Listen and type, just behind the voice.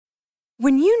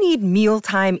When you need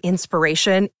mealtime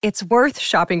inspiration, it's worth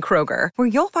shopping Kroger, where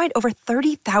you'll find over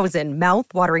 30,000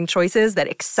 mouth-watering choices that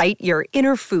excite your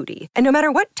inner foodie. And no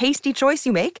matter what tasty choice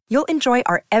you make, you'll enjoy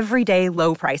our everyday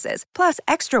low prices, plus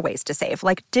extra ways to save,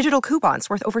 like digital coupons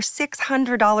worth over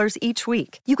 $600 each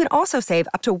week. You can also save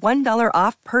up to $1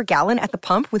 off per gallon at the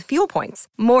pump with fuel points.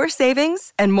 More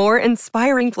savings and more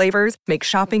inspiring flavors make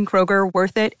shopping Kroger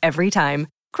worth it every time.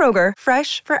 Kroger,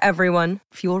 fresh for everyone.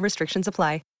 Fuel restrictions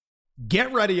apply.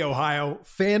 Get ready, Ohio.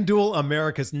 FanDuel,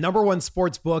 America's #1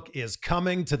 sports book, is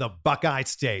coming to the Buckeye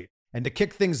State. And to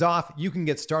kick things off, you can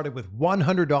get started with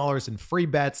 $100 in free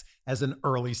bets as an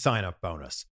early sign-up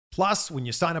bonus. Plus, when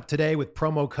you sign up today with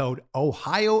promo code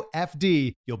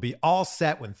OhioFD, you'll be all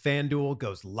set when FanDuel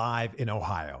goes live in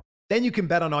Ohio. Then you can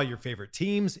bet on all your favorite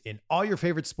teams in all your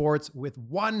favorite sports with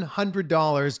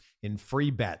 $100 in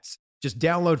free bets. Just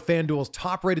download FanDuel's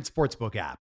top-rated sportsbook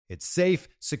app. It's safe,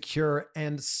 secure,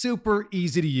 and super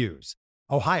easy to use.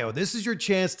 Ohio, this is your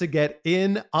chance to get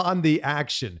in on the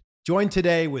action. Join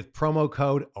today with promo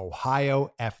code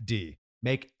OhioFD.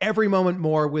 Make every moment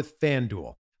more with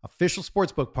FanDuel, official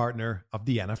sportsbook partner of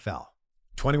the NFL.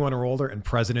 21 or older and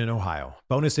present in Ohio.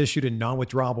 Bonus issued in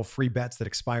non-withdrawable free bets that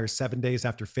expire 7 days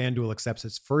after FanDuel accepts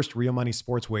its first real money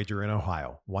sports wager in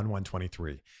Ohio,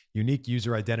 1/1/23. Unique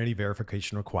user identity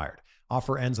verification required.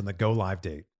 Offer ends on the go live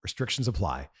date. Restrictions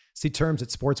apply. See terms at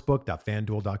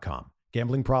sportsbook.fanduel.com.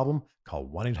 Gambling problem? Call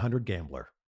 1-800-GAMBLER.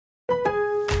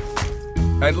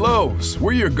 At Lowe's,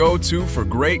 we're your go-to for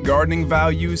great gardening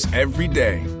values every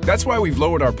day. That's why we've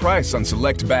lowered our price on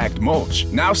select bagged mulch,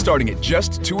 now starting at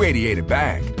just $2.88 a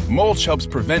bag. Mulch helps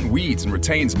prevent weeds and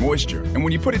retains moisture. And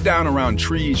when you put it down around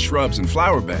trees, shrubs, and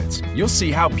flower beds, you'll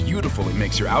see how beautiful it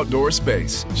makes your outdoor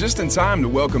space. Just in time to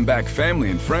welcome back family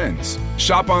and friends.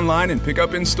 Shop online and pick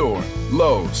up in store.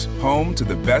 Lowe's, home to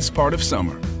the best part of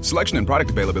summer. Selection and product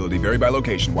availability vary by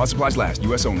location. While supplies last,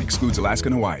 U.S. only. Excludes Alaska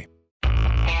and Hawaii.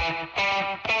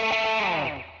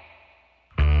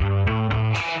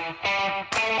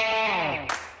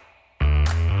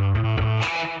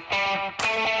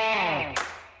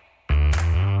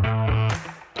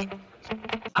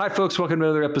 Hi, folks. Welcome to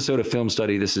another episode of Film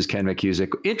Study. This is Ken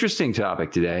McCusick. Interesting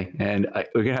topic today. And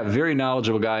we're going to have a very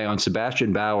knowledgeable guy on,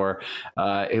 Sebastian Bauer,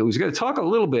 who's going to talk a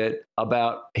little bit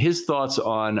about his thoughts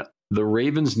on the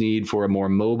Ravens' need for a more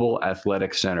mobile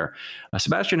athletic center.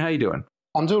 Sebastian, how you doing?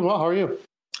 I'm doing well. How are you?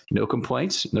 No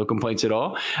complaints. No complaints at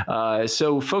all.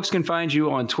 So folks can find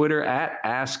you on Twitter at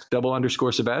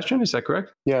 @ask_Sebastian. Is that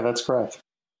correct? Yeah, that's correct.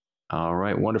 All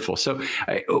right, wonderful. So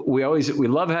we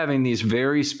love having these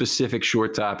very specific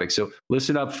short topics. So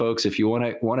listen up, folks. If you want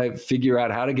to figure out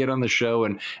how to get on the show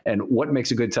and what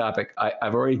makes a good topic,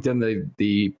 I've already done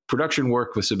the production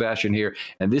work with Sebastian here,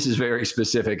 and this is very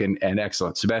specific and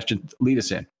excellent. Sebastian, lead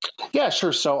us in. Yeah,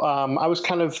 sure. So I was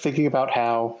kind of thinking about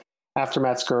how after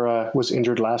Matt Skura was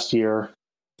injured last year,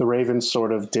 the Ravens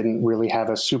sort of didn't really have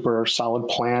a super solid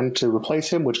plan to replace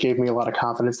him, which gave me a lot of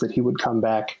confidence that he would come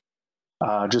back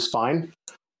just fine.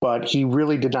 But he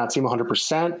really did not seem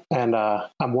 100%. And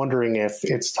I'm wondering if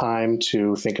it's time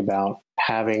to think about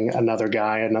having another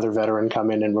guy, another veteran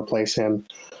come in and replace him.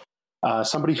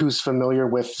 Somebody who's familiar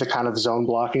with the kind of zone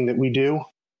blocking that we do,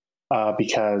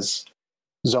 because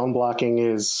zone blocking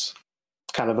is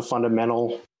kind of the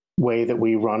fundamental way that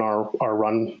we run our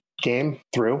run game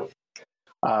through.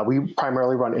 We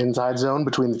primarily run inside zone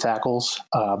between the tackles,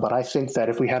 but I think that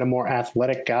if we had a more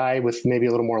athletic guy with maybe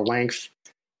a little more length,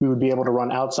 we would be able to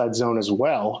run outside zone as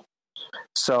well.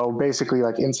 So basically,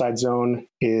 like, inside zone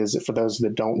is, for those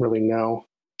that don't really know,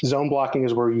 zone blocking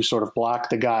is where you sort of block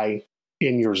the guy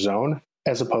in your zone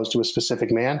as opposed to a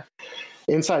specific man.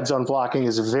 Inside zone blocking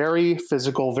is very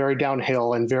physical, very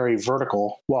downhill, and very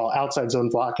vertical, while outside zone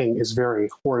blocking is very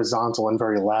horizontal and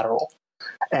very lateral.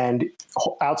 And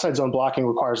outside zone blocking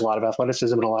requires a lot of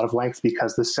athleticism and a lot of length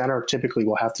because the center typically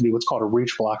will have to be what's called a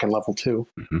reach block in level 2.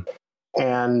 Mm-hmm.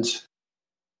 And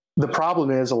the problem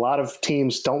is a lot of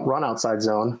teams don't run outside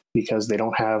zone because they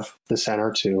don't have the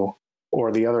center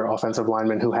or the other offensive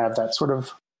linemen who have that sort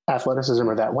of athleticism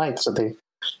or that length. So they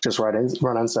just run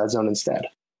inside zone instead.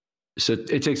 So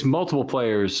it takes multiple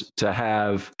players to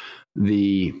have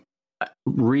the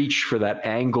reach for that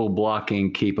angle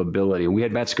blocking capability. We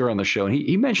had Matt Skura on the show, and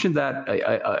he mentioned that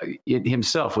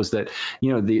himself, was that,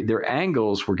 their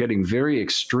angles were getting very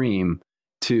extreme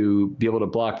to be able to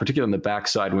block, particularly on the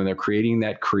backside when they're creating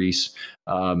that crease,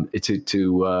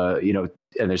 to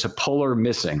there's a puller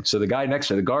missing. So the guy next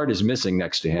to the guard is missing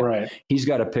next to him. Right. He's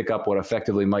got to pick up what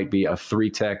effectively might be a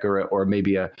 3-tech or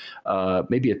maybe a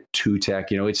 2-tech.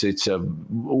 It's a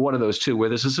one of those two where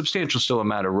there's a substantial still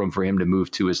amount of room for him to move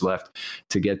to his left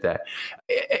to get that.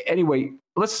 Anyway,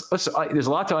 let's there's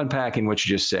a lot to unpack in what you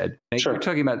just said. Sure. You're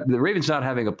talking about the Ravens not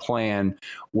having a plan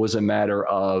was a matter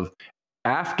of,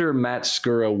 after Matt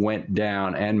Skura went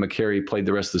down and Mekari played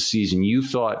the rest of the season, you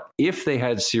thought if they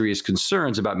had serious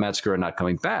concerns about Matt Skura not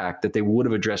coming back, that they would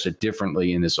have addressed it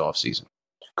differently in this offseason.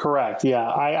 Correct.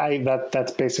 Yeah,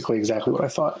 that's basically exactly what I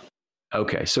thought.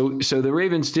 Okay, so the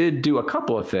Ravens did do a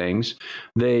couple of things.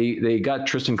 They got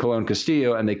Tristan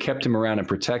Colon-Castillo, and they kept him around and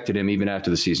protected him even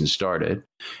after the season started.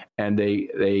 And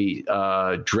they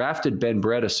drafted Ben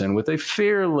Bredeson with a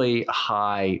fairly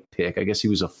high pick. I guess he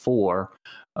was a 4.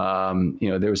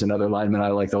 There was another lineman I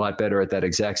liked a lot better at that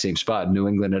exact same spot. New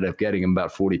England ended up getting him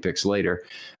about 40 picks later.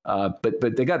 But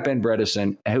they got Ben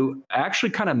Bredeson, who actually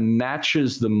kind of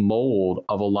matches the mold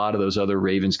of a lot of those other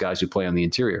Ravens guys who play on the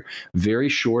interior. Very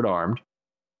short-armed.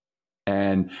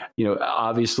 And,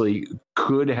 obviously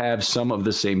could have some of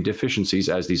the same deficiencies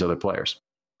as these other players.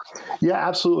 Yeah,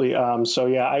 absolutely.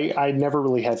 I never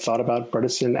really had thought about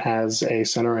Bredeson as a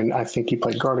center, and I think he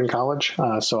played guard in college.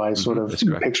 So I sort of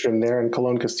pictured him there. And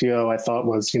Colon-Castillo, I thought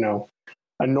was,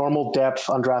 a normal depth,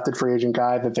 undrafted free agent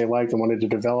guy that they liked and wanted to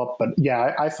develop. But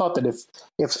yeah, I thought that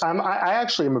if I'm a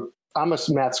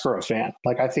Matt Skura fan.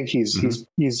 Like, I think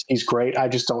he's great. I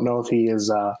just don't know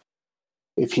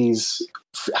if he's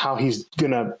how he's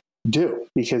gonna do,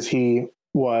 because he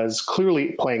was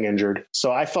clearly playing injured.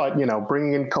 So I thought,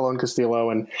 bringing in Colon-Castillo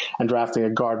and drafting a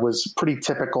guard was pretty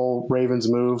typical Ravens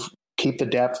move. Keep the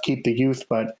depth, keep the youth,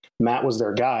 but Matt was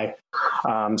their guy.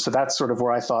 So that's sort of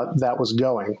where I thought that was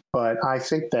going. But I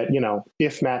think that,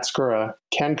 if Matt Skura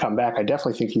can come back, I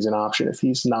definitely think he's an option if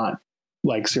he's not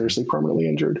seriously permanently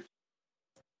injured.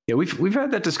 Yeah, we've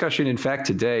had that discussion, in fact,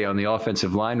 today on the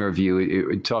offensive line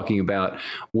review, talking about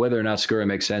whether or not Skura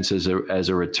makes sense as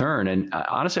a return. And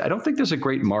honestly, I don't think there's a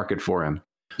great market for him.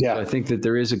 Yeah, so I think that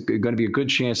there is going to be a good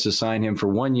chance to sign him for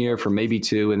 1 year, for maybe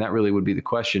 2. And that really would be the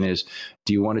question is,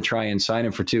 do you want to try and sign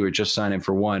him for 2 or just sign him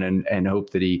for 1 and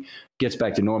hope that he gets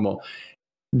back to normal?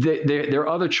 Their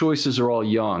other choices are all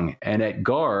young. And at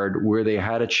guard, where they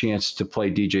had a chance to play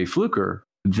DJ Fluker,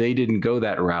 they didn't go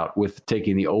that route with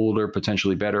taking the older,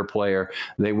 potentially better player.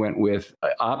 They went with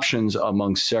options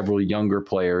among several younger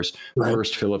players. Right.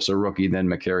 First Phillips, a rookie, then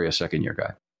Mekari, a second-year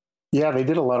guy. Yeah, they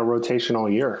did a lot of rotation all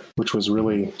year, which was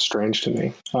really strange to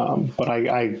me. But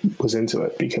I was into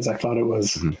it because I thought it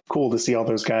was cool to see all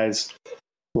those guys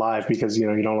live, because, you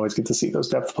don't always get to see those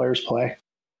depth players play.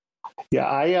 Yeah,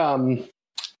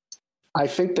 I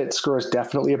think that Skura is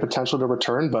definitely a potential to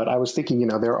return, but I was thinking,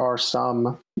 there are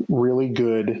some really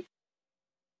good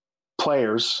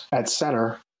players at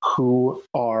center who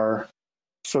are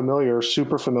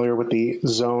super familiar with the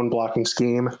zone blocking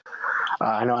scheme.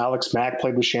 I know Alex Mack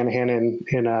played with Shanahan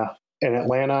in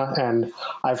Atlanta, and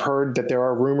I've heard that there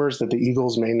are rumors that the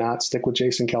Eagles may not stick with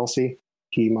Jason Kelce.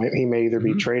 He may either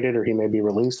be traded or he may be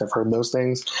released. I've heard those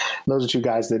things. Those are 2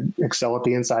 guys that excel at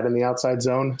the inside and the outside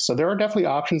zone. So there are definitely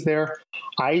options there.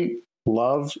 I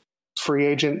love free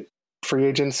agents for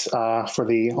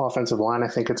the offensive line. I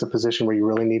think it's a position where you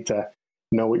really need to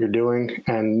know what you're doing,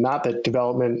 and not that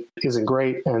development isn't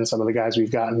great and some of the guys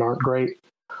we've gotten aren't great.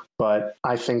 But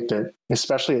I think that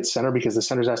especially at center, because the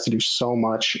centers has to do so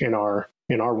much in our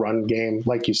run game,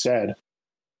 like you said,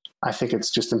 I think it's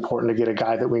just important to get a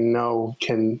guy that we know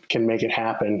can make it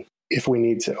happen if we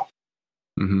need to.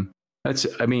 Mm-hmm. I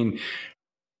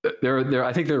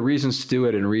think there are reasons to do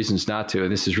it and reasons not to.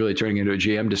 And this is really turning into a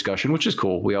GM discussion, which is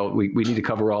cool. We need to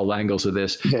cover all angles of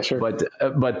this. Yeah, sure.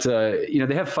 But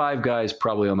they have 5 guys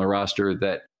probably on the roster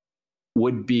that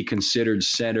would be considered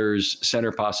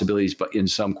center possibilities, but in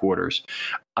some quarters.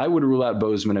 I would rule out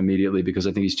Bozeman immediately because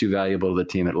I think he's too valuable to the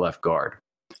team at left guard.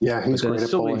 Yeah, he's great. It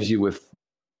still leaves you with.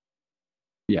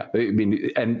 Yeah,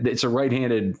 and it's a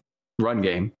right-handed run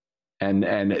game, and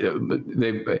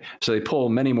they pull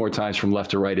many more times from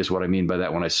left to right is what I mean by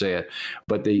that when I say it.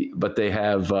 But they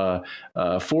have 4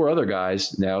 other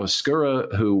guys now.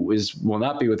 Skura, who will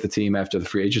not be with the team after the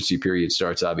free agency period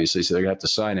starts, obviously, so they're gonna have to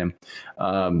sign him.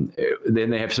 Then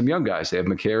they have some young guys. They have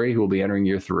Mekari, who will be entering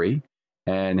year 3.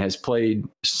 and has played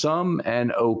some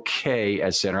and okay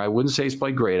at center. I wouldn't say he's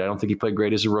played great. I don't think he played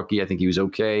great as a rookie. I think he was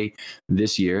okay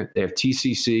this year. They have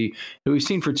TCC, who we've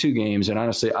seen for 2 games, and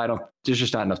honestly, there's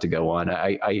just not enough to go on.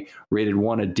 I rated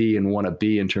one a D and one a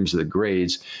B in terms of the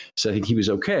grades, so I think he was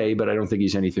okay, but I don't think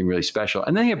he's anything really special.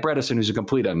 And then you have Bredesen, who's a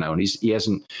complete unknown. He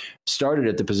hasn't started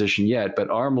at the position yet, but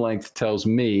arm length tells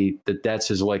me that that's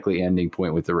his likely ending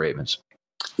point with the Ravens.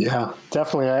 Yeah,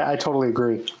 definitely. I totally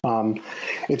agree.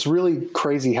 It's really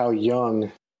crazy how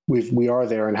young we are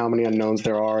there and how many unknowns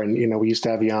there are. And, we used to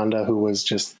have Yanda, who was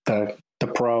just the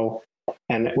pro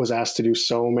and was asked to do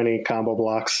so many combo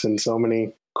blocks and so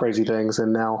many crazy things.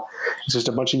 And now it's just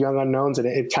a bunch of young unknowns. And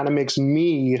it kind of makes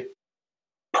me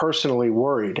personally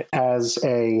worried as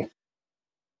a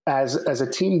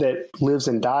team that lives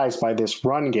and dies by this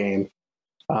run game.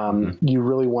 You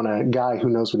really want a guy who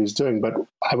knows what he's doing. But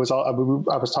I was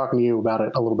talking to you about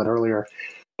it a little bit earlier.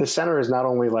 The center is not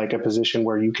only like a position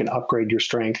where you can upgrade your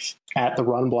strength at the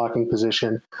run blocking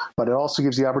position, but it also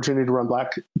gives the opportunity to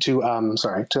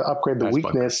to upgrade the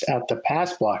weakness at the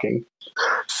pass blocking.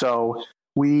 So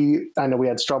I know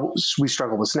we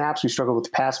struggled with snaps, we struggled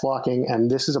with pass blocking, and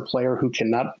this is a player who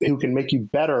can make you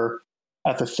better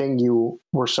at the thing you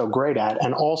were so great at,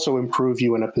 and also improve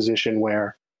you in a position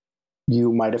where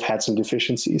you might have had some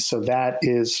deficiencies. So that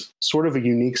is sort of a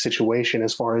unique situation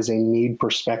as far as a need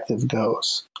perspective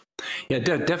goes. Yeah,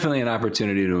 definitely an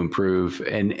opportunity to improve.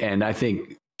 And I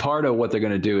think part of what they're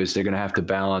going to do is they're going to have to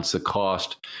balance the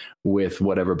cost with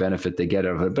whatever benefit they get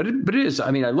out of it. But it is, I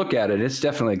look at it, it's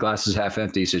definitely a glasses half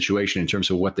empty situation in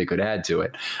terms of what they could add to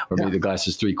it, or maybe the glass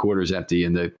is 3/4 empty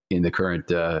in the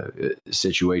current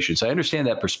situation. So I understand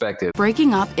that perspective.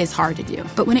 Breaking up is hard to do,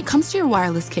 but when it comes to your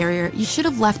wireless carrier, you should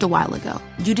have left a while ago.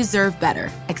 You deserve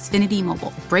better. Xfinity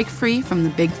Mobile. Break free from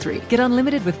the big 3. Get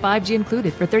unlimited with 5G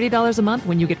included for $30 a month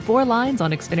when you get 4 lines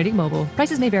on Xfinity Mobile.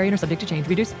 Prices may vary and are subject to change.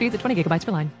 Reduced speeds at 20 gigabytes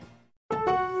per line.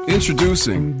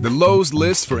 Introducing the Lowe's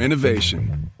List for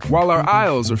Innovation. While our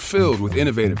aisles are filled with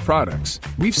innovative products,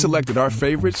 we've selected our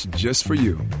favorites just for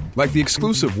you. Like the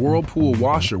exclusive Whirlpool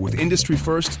washer with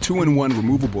industry-first 2-in-1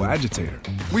 removable agitator.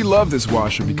 We love this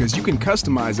washer because you can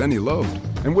customize any load.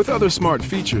 And with other smart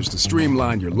features to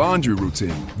streamline your laundry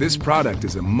routine, this product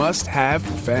is a must-have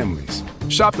for families.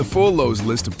 Shop the full Lowe's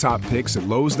list of top picks at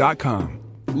Lowe's.com.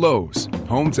 Lowe's,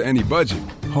 home to any budget,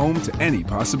 home to any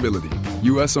possibility.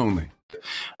 U.S. only.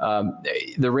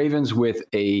 The Ravens with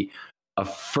a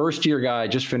first-year guy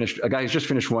a guy who's just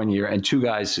finished 1 year, and two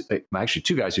guys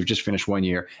who've just finished 1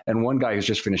 year, and one guy who's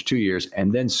just finished 2 years,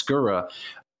 and then Skura.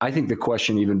 I think the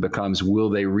question even becomes, will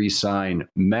they re-sign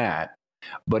Matt?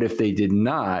 But if they did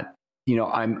not,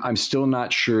 I'm still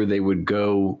not sure they would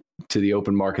go to the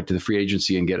open market, to the free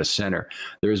agency, and get a center.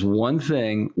 There's one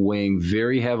thing weighing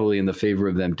very heavily in the favor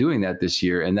of them doing that this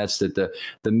year, and that's that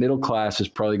the middle class is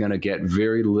probably going to get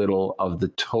very little of the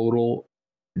total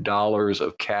dollars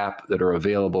of cap that are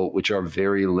available, which are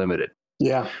very limited.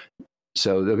 Yeah.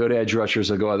 So they'll go to edge rushers,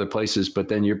 they'll go other places, but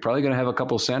then you're probably going to have a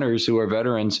couple centers who are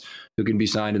veterans who can be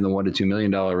signed in the $1 to $2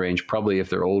 million range, probably if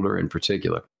they're older in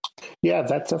particular. Yeah,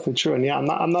 that's definitely true. And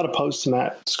I'm not opposed to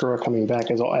Matt Skura coming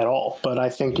back at all. But I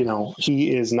think,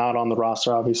 he is not on the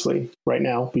roster, obviously, right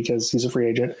now because he's a free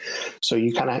agent. So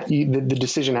the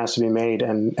decision has to be made.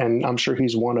 And I'm sure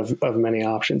he's one of many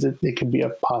options. It could be a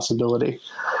possibility,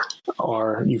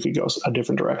 or you could go a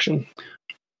different direction.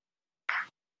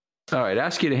 All right,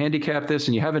 ask you to handicap this,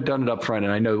 and you haven't done it up front.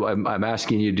 And I know I'm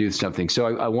asking you to do something.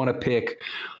 So I want to pick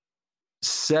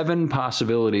 7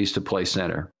 possibilities to play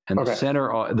center. And the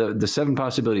center, the 7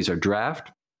 possibilities are draft,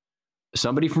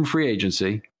 somebody from free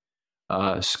agency,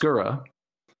 Skura,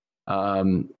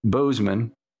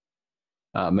 Bozeman,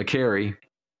 McCary,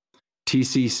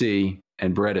 TCC,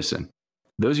 and Bredesen.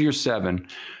 Those are your 7.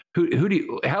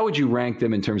 How would you rank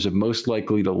them in terms of most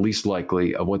likely to least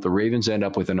likely of what the Ravens end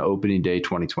up with on opening day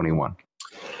 2021?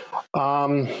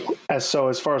 As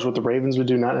far as what the Ravens would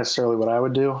do, not necessarily what I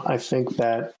would do. I think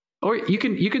that, or you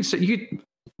can say,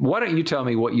 why don't you tell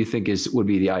me what you think would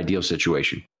be the ideal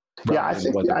situation? Yeah, I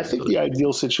think the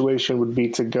ideal situation would be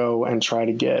to go and try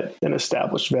to get an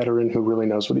established veteran who really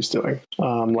knows what he's doing,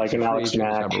 like an Alex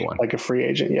Mack, like a free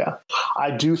agent. Yeah,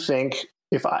 I do think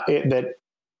that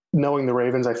knowing the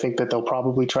Ravens, I think that they'll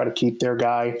probably try to keep their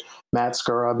guy Matt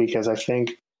Skura because I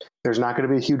think there's not going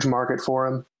to be a huge market for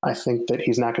him. I think that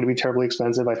he's not going to be terribly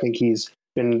expensive. I think he's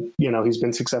been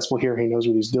successful here. He knows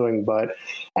what he's doing,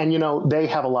 they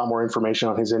have a lot more information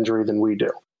on his injury than we do.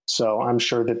 So I'm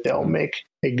sure that they'll make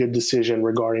a good decision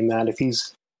regarding that. If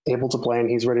he's able to play and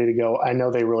he's ready to go, I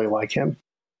know they really like him.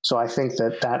 So I think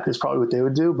that is probably what they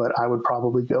would do, but I would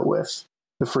probably go with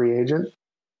the free agent.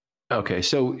 Okay,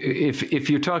 so if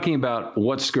you're talking about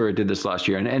what Skura did this last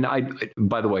year, and I,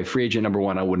 by the way, free agent number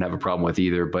one, I wouldn't have a problem with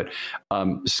either, but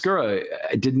Skura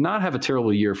did not have a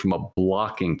terrible year from a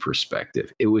blocking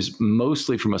perspective. It was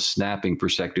mostly from a snapping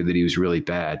perspective that he was really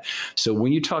bad. So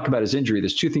when you talk about his injury,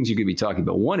 there's two things you could be talking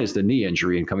about. One is the knee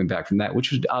injury and coming back from that,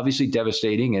 which was obviously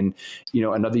devastating, and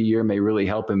another year may really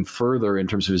help him further in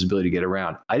terms of his ability to get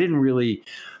around.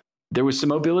 There was some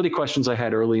mobility questions I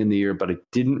had early in the year, but I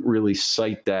didn't really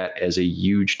cite that as a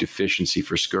huge deficiency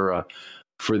for Skura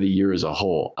for the year as a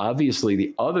whole. Obviously,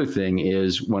 the other thing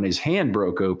is when his hand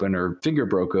broke open or finger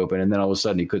broke open, and then all of a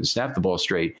sudden he couldn't snap the ball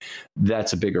straight,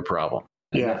 that's a bigger problem.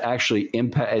 And that actually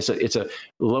impacts. It's a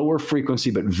lower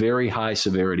frequency but very high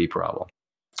severity problem.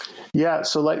 Yeah.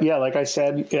 So like I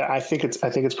said, I think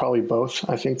it's probably both.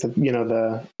 I think that,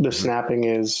 the snapping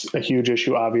is a huge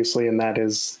issue, obviously, and that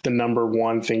is the number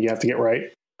one thing you have to get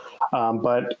right.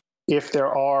 But if there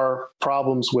are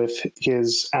problems with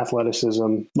his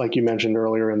athleticism, like you mentioned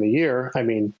earlier in the year, I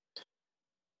mean,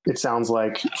 it sounds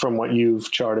like from what you've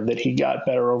charted that he got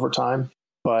better over time.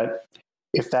 But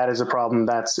if that is a problem,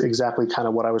 that's exactly kind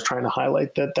of what I was trying to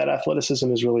highlight, that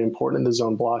athleticism is really important in the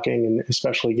zone blocking, and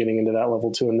especially getting into that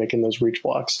level too and making those reach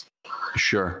blocks.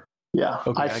 Sure. Yeah.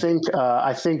 Okay.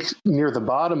 I think near the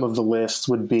bottom of the list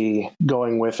would be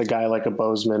going with a guy like a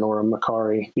Bozeman or a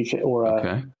Macari or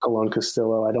a Colon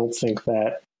Castillo. I don't think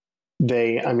that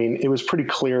it was pretty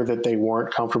clear that they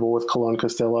weren't comfortable with Colon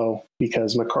Castillo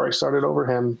because Macari started over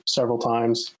him several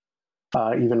times,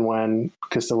 even when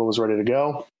Castillo was ready to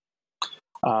go.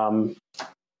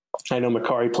 I know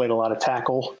Macari played a lot of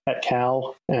tackle at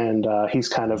Cal, and he's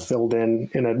kind of filled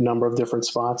in a number of different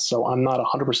spots. So I'm not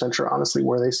 100% sure, honestly,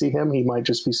 where they see him. He might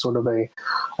just be sort of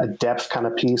a depth kind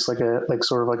of piece, like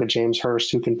a James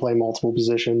Hurst who can play multiple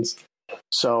positions.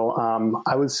 So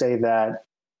I would say that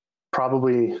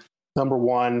probably number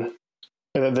one,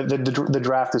 the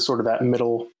draft is sort of that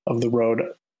middle of the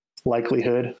road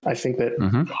likelihood. I think that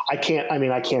I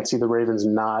can't see the Ravens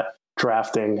not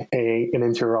drafting an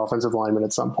interior offensive lineman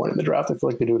at some point in the draft. I feel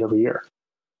like they do it every year.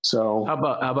 So how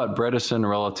about Bredesen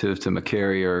relative to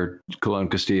Macari or Colon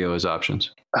Castillo as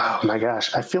options? Oh my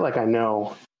gosh. I feel like I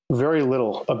know very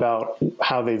little about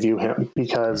how they view him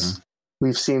because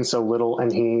we've seen so little.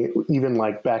 And he, even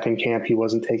like back in camp, he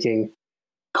wasn't taking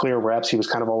clear reps. He was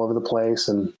kind of all over the place.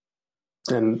 And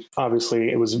obviously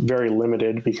it was very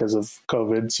limited because of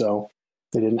COVID. So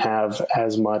they didn't have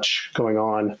as much going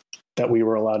on that we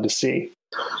were allowed to see.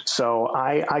 So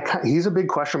he's a big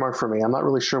question mark for me. I'm not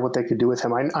really sure what they could do with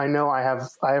him. I know I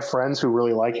have friends who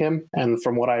really like him. And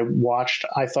from what I watched,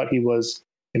 I thought he was,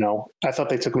 I thought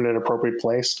they took him in an appropriate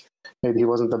place. Maybe he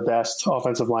wasn't the best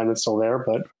offensive lineman still there,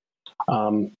 but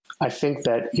I think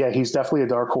that, he's definitely a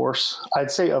dark horse. I'd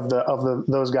say of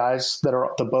those guys that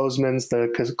are the Bosemans,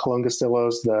 the Colon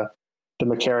Castillos, the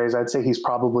Macaris, I'd say he's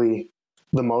probably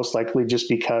the most likely just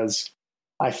because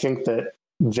I think that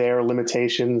their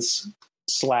limitations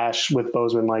 / with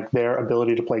Bozeman, like their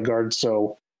ability to play guard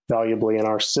so valuably in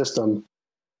our system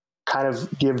kind of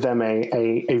give them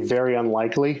a very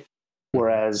unlikely,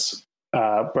 whereas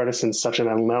Bredesen's such an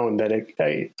unknown that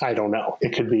I don't know. It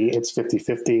could be, it's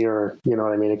 50-50 or, you know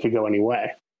what I mean? It could go any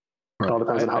way. Right. It all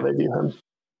depends on how they view him.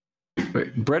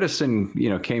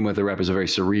 Bredesen, came with a rep as a very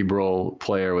cerebral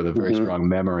player with a very strong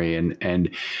memory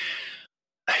and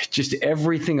just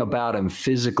everything about him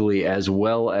physically as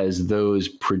well as those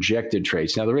projected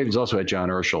traits. Now, the Ravens also had John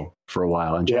Urschel for a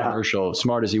while, and John Urschel,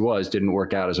 smart as he was, didn't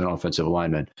work out as an offensive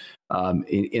lineman.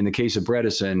 In the case of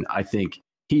Bredesen, I think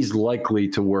he's likely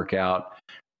to work out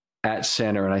at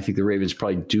center, and I think the Ravens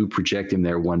probably do project him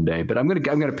there one day. But I'm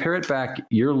gonna parrot back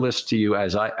your list to you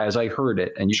as I heard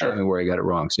it, and you tell me where I got it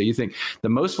wrong. So you think the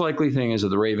most likely thing is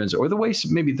of the Ravens, or the way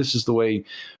maybe this is the way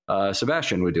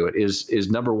Sebastian would do it,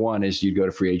 is number one is you'd go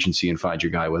to free agency and find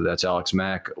your guy, whether that's Alex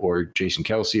Mack or Jason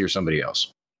Kelce or somebody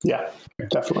else. Yeah,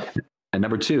 definitely. And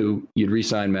number two, you'd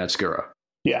re-sign Matt Skura.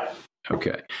 Yeah.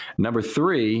 Okay. Number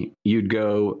three, you'd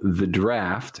go the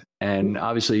draft. And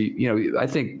obviously, I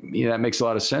think that makes a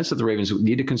lot of sense that the Ravens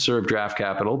need to conserve draft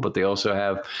capital, but they also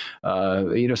have,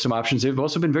 some options. They've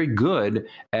also been very good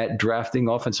at drafting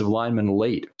offensive linemen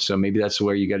late. So maybe that's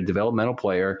where you get a developmental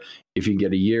player if you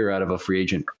get a year out of a free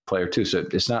agent player too. So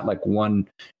it's not like one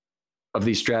of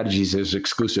these strategies is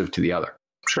exclusive to the other.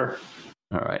 Sure.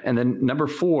 All right. And then number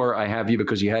four, I have you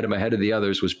because you had him ahead of the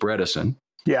others, was Bredesen.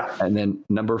 Yeah. And then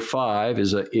number five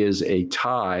is a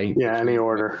tie. Yeah, any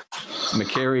order.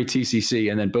 Macari,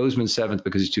 TCC, and then Bozeman seventh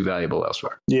because he's too valuable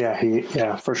elsewhere.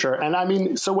 Yeah, for sure. And I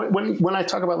mean, so when I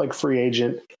talk about like free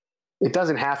agent, it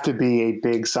doesn't have to be a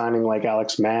big signing like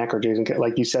Alex Mack or Jason.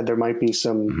 Like you said, there might be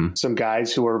some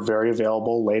guys who are very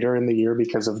available later in the year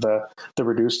because of the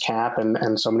reduced cap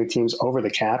and so many teams over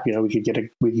the cap. You know, we could get a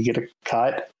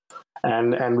cut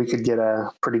and we could get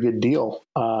a pretty good deal.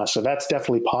 So that's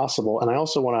definitely possible. And I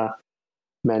also want to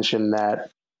mention that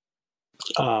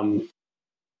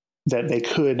that they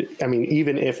could. I mean,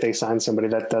 even if they sign somebody,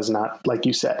 that does not, like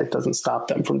you said, it doesn't stop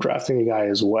them from drafting a guy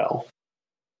as well.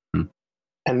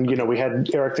 And, you know, we had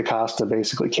Eric DaCosta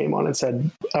basically came on and said,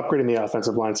 upgrading the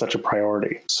offensive line is such a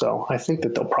priority. So I think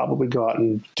that they'll probably go out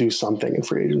and do something in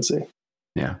free agency.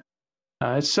 Yeah.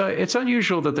 It's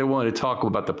unusual that they're willing to talk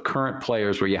about the current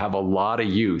players where you have a lot of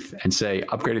youth and say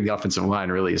upgrading the offensive line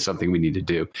really is something we need to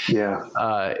do. Yeah.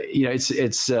 You know,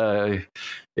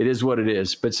 it is what it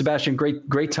is. But Sebastian,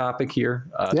 great topic here.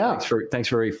 Thanks for a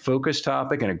very focused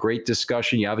topic and a great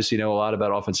discussion. You obviously know a lot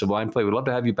about offensive line play. We'd love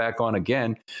to have you back on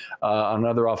again on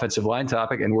another offensive line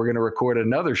topic, and we're going to record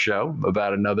another show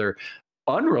about another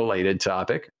unrelated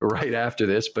topic right after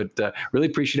this, but really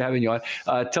appreciate having you on.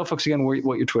 Tell folks again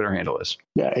what your Twitter handle is.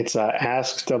 Yeah, it's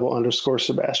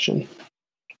ask_Sebastian.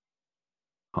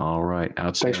 All right.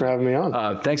 Outstanding. Thanks for having me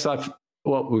on. Thanks a lot.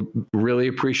 Well, we really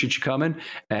appreciate you coming.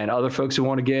 And other folks who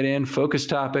want to get in, focus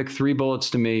topic, 3 bullets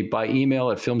to me by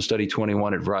email at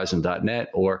filmstudy21@verizon.net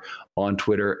or on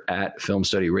Twitter at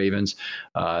FilmStudyRavens.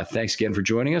 Thanks again for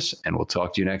joining us, and we'll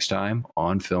talk to you next time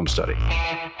on Film Study.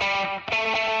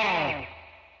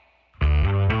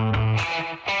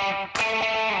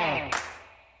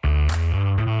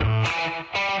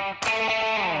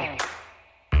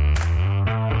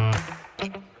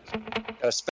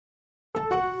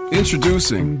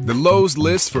 Introducing the Lowe's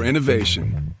List for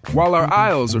Innovation. While our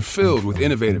aisles are filled with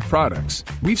innovative products,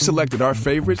 we've selected our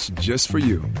favorites just for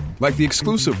you. Like the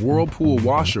exclusive Whirlpool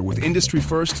washer with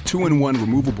industry-first 2-in-1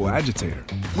 removable agitator.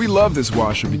 We love this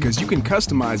washer because you can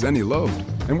customize any load.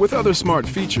 And with other smart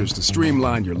features to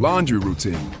streamline your laundry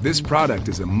routine, this product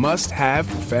is a must-have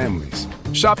for families.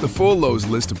 Shop the full Lowe's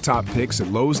list of top picks at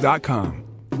Lowe's.com.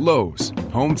 Lowe's,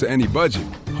 home to any budget,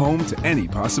 home to any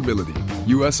possibility.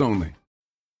 U.S. only.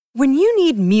 When you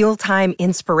need mealtime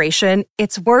inspiration,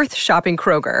 it's worth shopping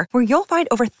Kroger, where you'll find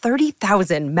over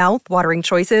 30,000 mouth-watering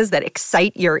choices that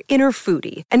excite your inner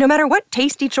foodie. And no matter what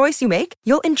tasty choice you make,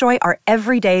 you'll enjoy our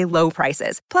everyday low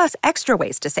prices, plus extra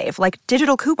ways to save, like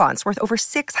digital coupons worth over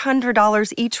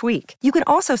 $600 each week. You can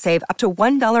also save up to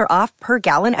 $1 off per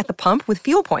gallon at the pump with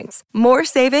fuel points. More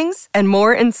savings and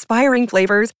more inspiring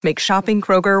flavors make shopping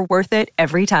Kroger worth it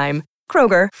every time.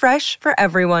 Kroger, fresh for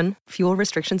everyone. Fuel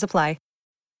restrictions apply.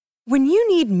 When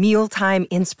you need mealtime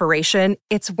inspiration,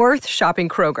 it's worth shopping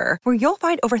Kroger, where you'll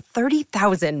find over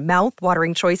 30,000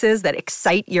 mouth-watering choices that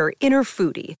excite your inner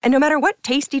foodie. And no matter what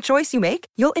tasty choice you make,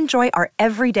 you'll enjoy our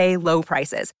everyday low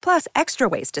prices, plus extra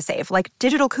ways to save, like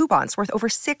digital coupons worth over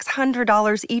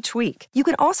 $600 each week. You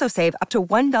can also save up to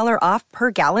 $1 off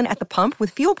per gallon at the pump with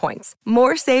fuel points.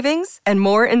 More savings and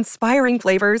more inspiring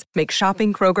flavors make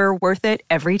shopping Kroger worth it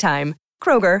every time.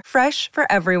 Kroger, fresh for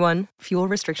everyone. Fuel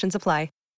restrictions apply.